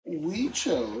we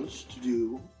chose to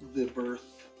do the birth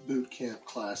boot camp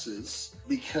classes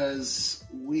because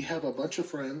we have a bunch of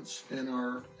friends in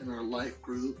our life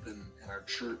group and in our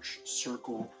church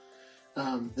circle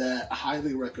that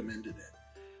highly recommended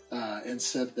it and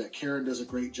said that Karen does a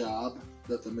great job,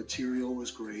 that the material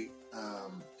was great,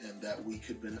 and that we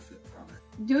could benefit from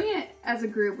it. Doing it as a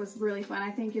group was really fun.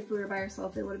 I think if we were by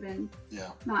ourselves, it would have been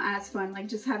not as fun. Like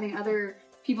just having other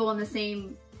people in the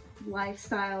same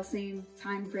lifestyle, same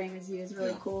time frame as you is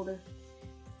really cool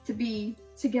to be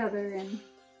together. And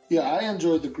yeah, I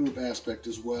enjoyed the group aspect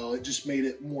as well. It just made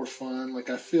it more fun. Like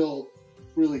I feel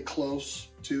really close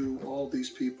to all these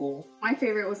people. My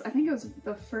favorite was, I think it was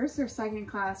the first or second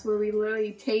class where we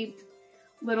literally taped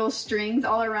little strings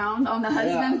all around on the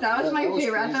husbands. That was my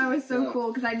favorite. I thought it was so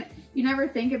cool because you never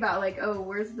think about like, oh,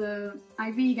 where's the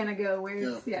IV gonna go?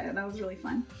 That was really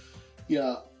fun.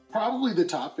 Yeah. Probably the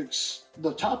topic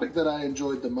that I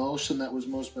enjoyed the most and that was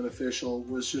most beneficial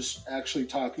was just actually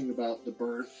talking about the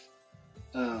birth,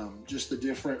 just the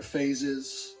different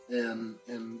phases and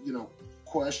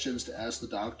questions to ask the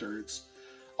doctor. It's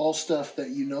all stuff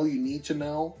that you need to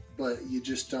know, but you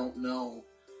just don't know.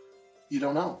 You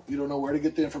don't know. You don't know where to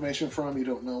get the information from. You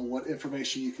don't know what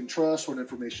information you can trust, what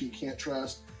information you can't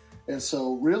trust. And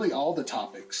so really all the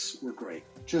topics were great.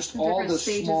 Just all the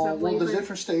small, the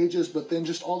different stages, but then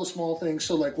just all the small things.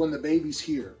 So like when the baby's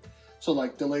here, so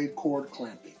like delayed cord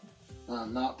clamping,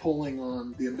 not pulling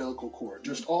on the umbilical cord,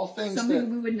 just all things something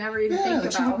we would never even think about.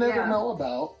 That you would never know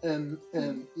about. And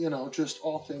just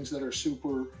all things that are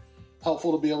super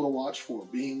helpful to be able to watch for,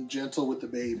 being gentle with the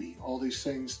baby, all these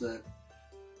things that,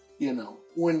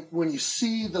 when you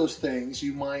see those things,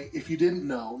 you might, if you didn't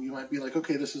know, you might be like,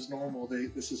 okay, this is normal,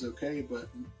 this is okay, but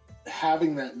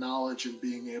having that knowledge and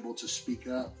being able to speak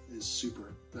up is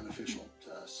super beneficial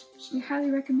to us. So, we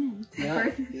highly recommend. Yeah,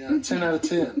 10 out of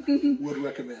 10 would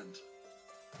recommend.